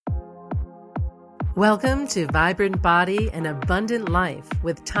Welcome to Vibrant Body and Abundant Life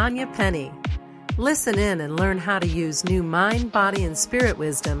with Tanya Penny. Listen in and learn how to use new mind, body, and spirit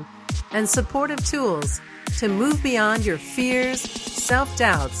wisdom and supportive tools to move beyond your fears,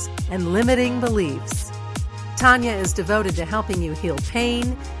 self-doubts, and limiting beliefs. Tanya is devoted to helping you heal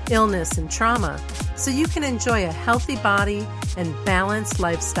pain, illness, and trauma so you can enjoy a healthy body and balanced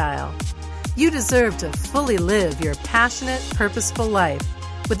lifestyle. You deserve to fully live your passionate, purposeful life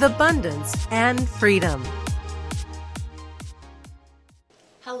with abundance and freedom.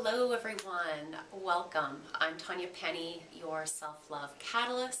 Hello everyone, welcome. I'm Tanya Penny, your self-love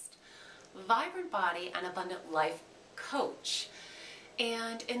catalyst, vibrant body and abundant life coach.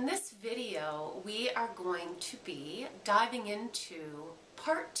 And in this video, we are going to be diving into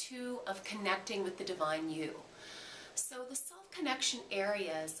part 2 of connecting with the divine you. So the self-connection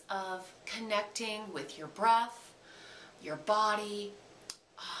areas of connecting with your breath, your body,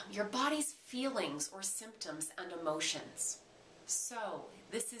 your body's feelings or symptoms and emotions. So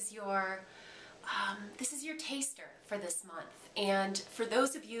this is your taster for this month. And for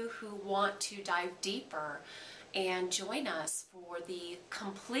those of you who want to dive deeper and join us for the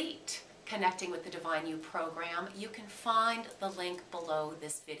complete Connecting with the Divine You program, you can find the link below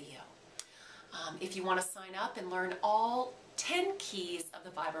this video. If you want to sign up and learn all 10 keys of the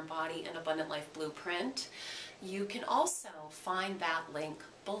Vibrant Body and Abundant Life Blueprint, you can also find that link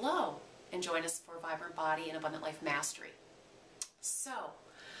below and join us for Vibrant Body and Abundant Life Mastery. So,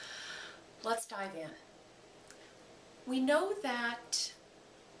 let's dive in. We know that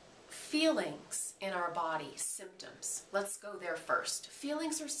feelings in our body, symptoms, let's go there first.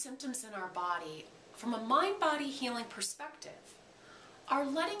 Feelings or symptoms in our body, from a mind-body healing perspective, are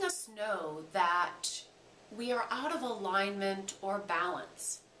letting us know that we are out of alignment or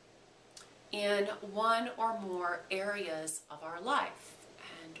balance in one or more areas of our life.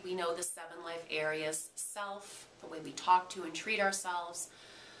 And we know the 7 life areas: self, the way we talk to and treat ourselves,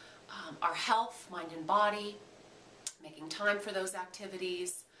 our health, mind and body, making time for those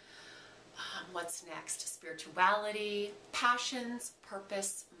activities. What's next? Spirituality, passions,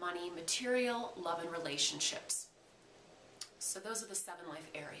 purpose, money, material, love, and relationships. So those are the 7 life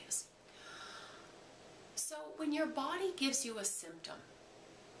areas. So when your body gives you a symptom,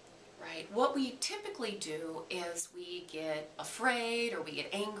 right, what we typically do is we get afraid or we get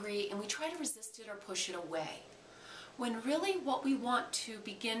angry and we try to resist it or push it away. When really what we want to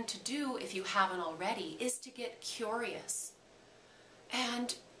begin to do, if you haven't already, is to get curious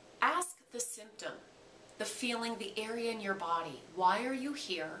and ask the symptom, the feeling, the area in your body. Why are you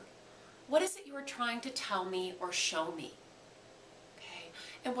here? What is it you are trying to tell me or show me?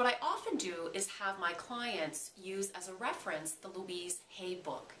 And what I often do is have my clients use as a reference the Louise Hay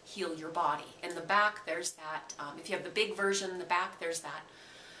book, Heal Your Body. In the back, there's that, if you have the big version in the back, there's that,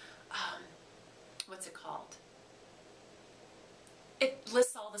 what's it called? It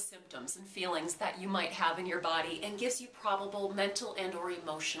lists all the symptoms and feelings that you might have in your body and gives you probable mental and or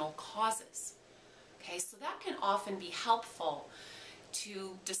emotional causes. Okay, so that can often be helpful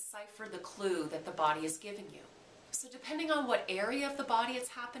to decipher the clue that the body is giving you. So depending on what area of the body it's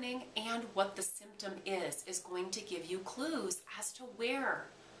happening and what the symptom is going to give you clues as to where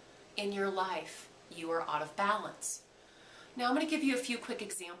in your life you are out of balance. Now I'm going to give you a few quick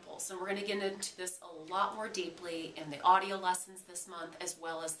examples, and we're going to get into this a lot more deeply in the audio lessons this month as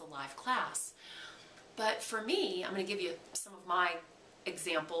well as the live class. But for me, I'm going to give you some of my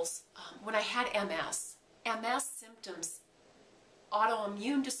examples. When I had MS symptoms,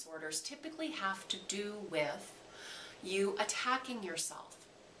 autoimmune disorders typically have to do with you attacking yourself.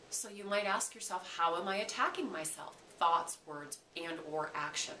 So you might ask yourself, how am I attacking myself? Thoughts, words, and or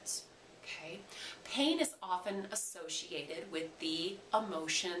actions. Okay? Pain is often associated with the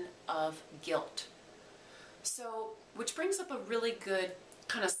emotion of guilt. So, which brings up a really good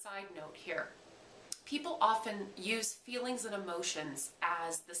kind of side note here. People often use feelings and emotions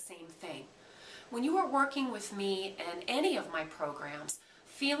as the same thing. When you are working with me in any of my programs,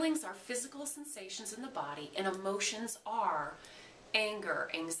 feelings are physical sensations in the body, and emotions are anger,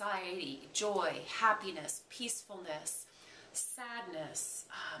 anxiety, joy, happiness, peacefulness, sadness,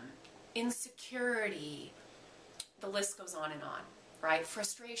 insecurity, the list goes on, right?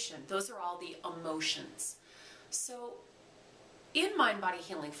 Frustration, those are all the emotions. So in mind-body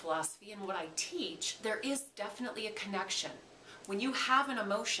healing philosophy and what I teach, there is definitely a connection. When you have an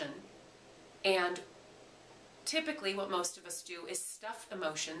emotion, and typically what most of us do is stuff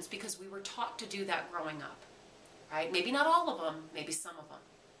emotions because we were taught to do that growing up, right? Maybe not all of them, maybe some of them.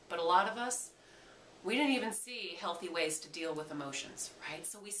 But a lot of us, we didn't even see healthy ways to deal with emotions, right?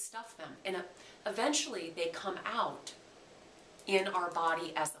 So we stuff them, and eventually they come out in our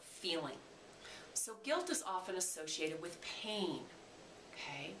body as a feeling. So guilt is often associated with pain,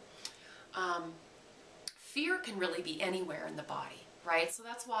 okay? Fear can really be anywhere in the body, right? So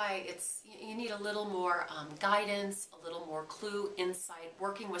that's why you need a little more guidance, a little more clue, insight,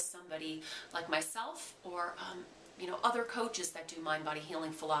 working with somebody like myself or other coaches that do mind-body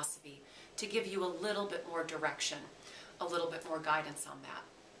healing philosophy to give you a little bit more direction, a little bit more guidance on that.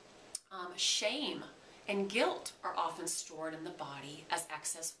 Shame and guilt are often stored in the body as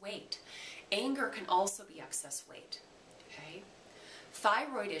excess weight. Anger can also be excess weight, okay?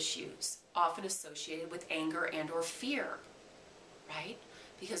 Thyroid issues often associated with anger and or fear, right?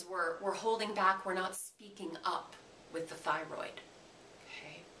 Because we're holding back, we're not speaking up with the thyroid,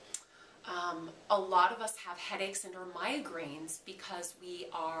 okay? A lot of us have headaches and or migraines because we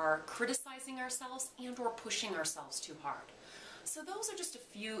are criticizing ourselves and or pushing ourselves too hard. So those are just a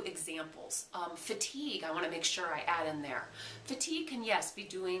few examples. Fatigue, I want to make sure I add in there. Fatigue can, yes, be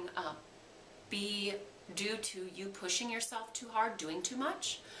due to you pushing yourself too hard, doing too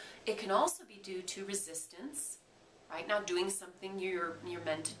much. It can also be due to resistance, right? Not doing something you're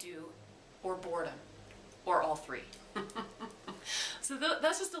meant to do, or boredom, or all three. So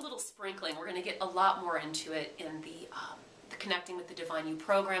that's just a little sprinkling. We're going to get a lot more into it in the Connecting with the Divine You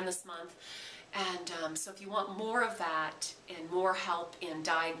program this month. And so if you want more of that and more help in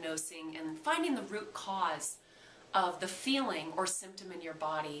diagnosing and finding the root cause of the feeling or symptom in your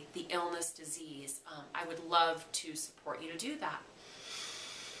body, the illness, disease, I would love to support you to do that.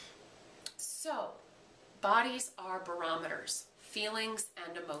 So, bodies are barometers, feelings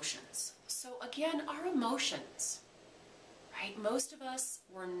and emotions. So again, our emotions, right? Most of us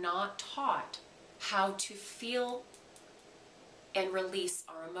were not taught how to feel and release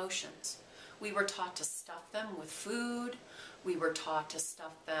our emotions. We were taught to stuff them with food. We were taught to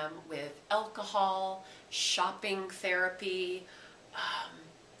stuff them with alcohol, shopping therapy,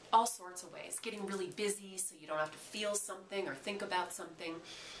 all sorts of ways. Getting really busy so you don't have to feel something or think about something.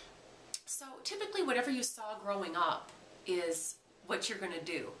 So typically whatever you saw growing up is what you're going to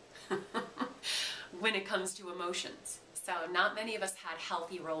do when it comes to emotions. So not many of us had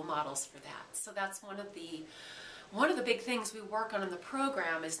healthy role models for that. So that's one of the big things we work on in the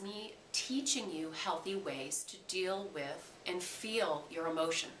program is me teaching you healthy ways to deal with and feel your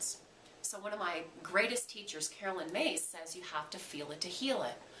emotions. So one of my greatest teachers, Carolyn Mace, says you have to feel it to heal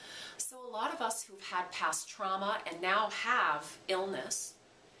it. So a lot of us who've had past trauma and now have illness,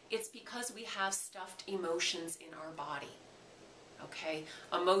 it's because we have stuffed emotions in our body. Okay?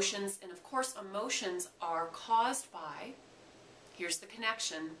 Emotions, and of course emotions are caused by, here's the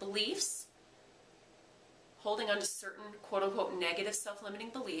connection, beliefs, holding on to certain quote-unquote negative self-limiting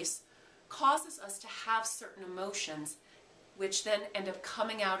beliefs causes us to have certain emotions which then end up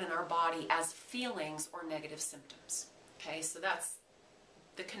coming out in our body as feelings or negative symptoms. Okay, so that's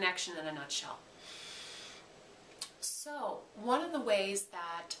the connection in a nutshell. So one of the ways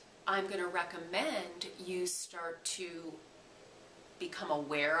that I'm going to recommend you start to become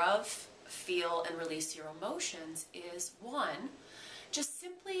aware of, feel, and release your emotions is one, just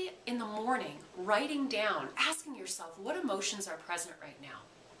simply in the morning, writing down, asking yourself, what emotions are present right now?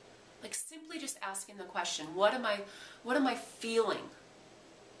 Like simply just asking the question, what am I feeling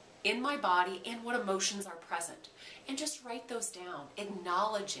in my body and what emotions are present? And just write those down,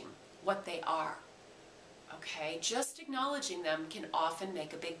 acknowledging what they are. Okay, just acknowledging them can often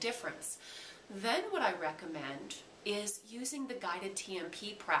make a big difference. Then what I recommend is using the guided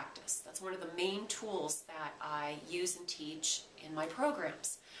TMP practice. That's one of the main tools that I use and teach in my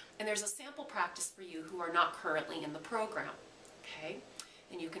programs. And there's a sample practice for you who are not currently in the program. Okay,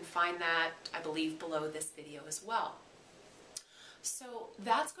 and you can find that, I believe, below this video as well. So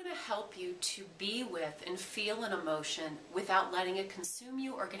that's going to help you to be with and feel an emotion without letting it consume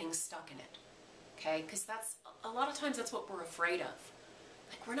you or getting stuck in it. Okay, because that's a lot of times that's what we're afraid of.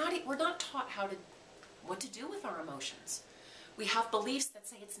 Like we're not taught what to do with our emotions. We have beliefs that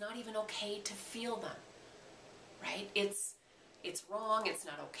say it's not even okay to feel them. Right? It's wrong, it's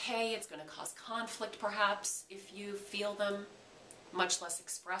not okay, it's going to cause conflict perhaps if you feel them, much less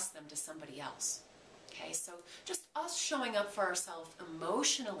express them to somebody else. Okay, so just us showing up for ourselves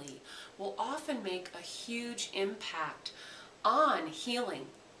emotionally will often make a huge impact on healing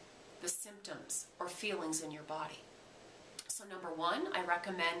the symptoms or feelings in your body. So number one, I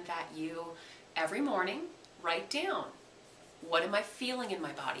recommend that you every morning write down, what am I feeling in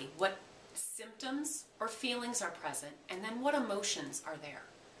my body? What symptoms or feelings are present? And then what emotions are there?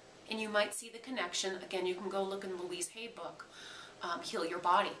 And you might see the connection. Again, you can go look in Louise Hay book, Heal Your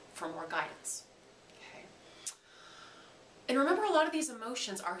Body, for more guidance. Okay. And remember, a lot of these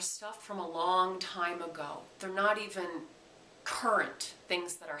emotions are stuff from a long time ago. They're not even current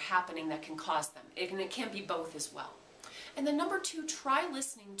things that are happening that can cause them. And it can be both as well. And then number 2, try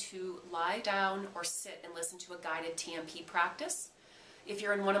listening to lie down or sit and listen to a guided TMP practice. If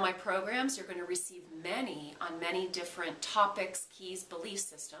you're in one of my programs, you're going to receive many on many different topics, keys, belief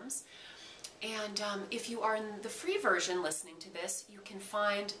systems. And if you are in the free version listening to this, you can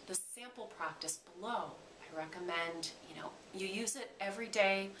find the sample practice below. I recommend, you use it every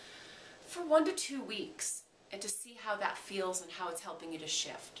day for 1 to 2 weeks and to see how that feels and how it's helping you to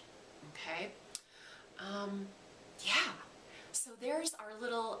shift. Okay? Yeah. So there's our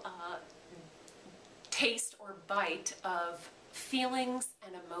little taste or bite of feelings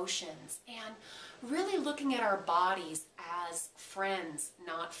and emotions, and really looking at our bodies as friends,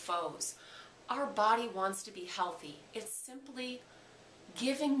 not foes. Our body wants to be healthy. It's simply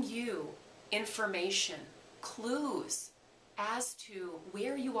giving you information, clues as to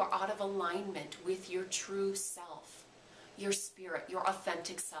where you are out of alignment with your true self, your spirit, your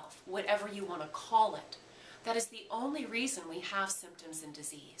authentic self, whatever you want to call it. That is the only reason we have symptoms and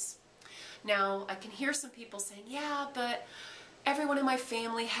disease. Now, I can hear some people saying, yeah, but everyone in my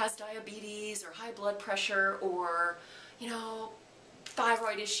family has diabetes or high blood pressure or,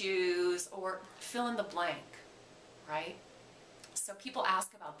 thyroid issues, or fill in the blank, right? So people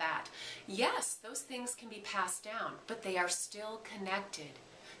ask about that. Yes, those things can be passed down, but they are still connected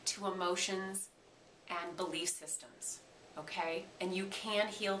to emotions and belief systems, okay? And you can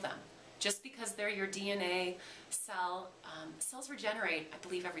heal them. Just because they're your DNA cell, cells regenerate, I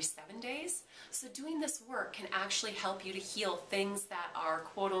believe, every 7 days. So doing this work can actually help you to heal things that are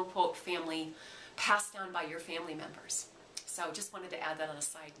quote-unquote family, passed down by your family members. So just wanted to add that on a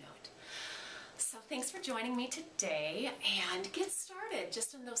side note. So thanks for joining me today, and get started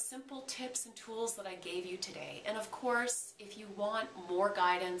just on those simple tips and tools that I gave you today. And of course, if you want more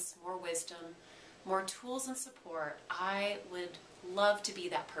guidance, more wisdom, more tools and support, I would love to be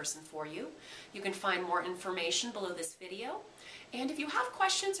that person for you. You can find more information below this video. And if you have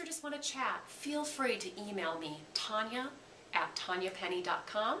questions or just want to chat, feel free to email me,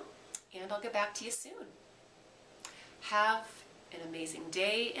 Tanya@TanyaPenny.com, and I'll get back to you soon. Have an amazing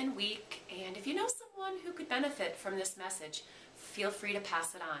day and week, and if you know someone who could benefit from this message, feel free to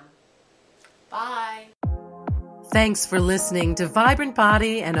pass it on. Bye. Thanks for listening to Vibrant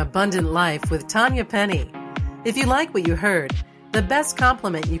Body and Abundant Life with Tanya Penny. If you like what you heard, the best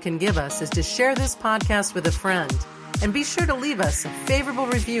compliment you can give us is to share this podcast with a friend, and be sure to leave us a favorable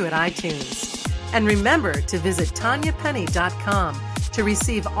review at iTunes. And remember to visit TanyaPenny.com to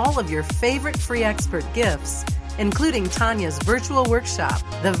receive all of your favorite free expert gifts, including Tanya's virtual workshop,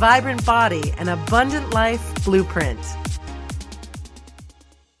 The Vibrant Body and Abundant Life Blueprint.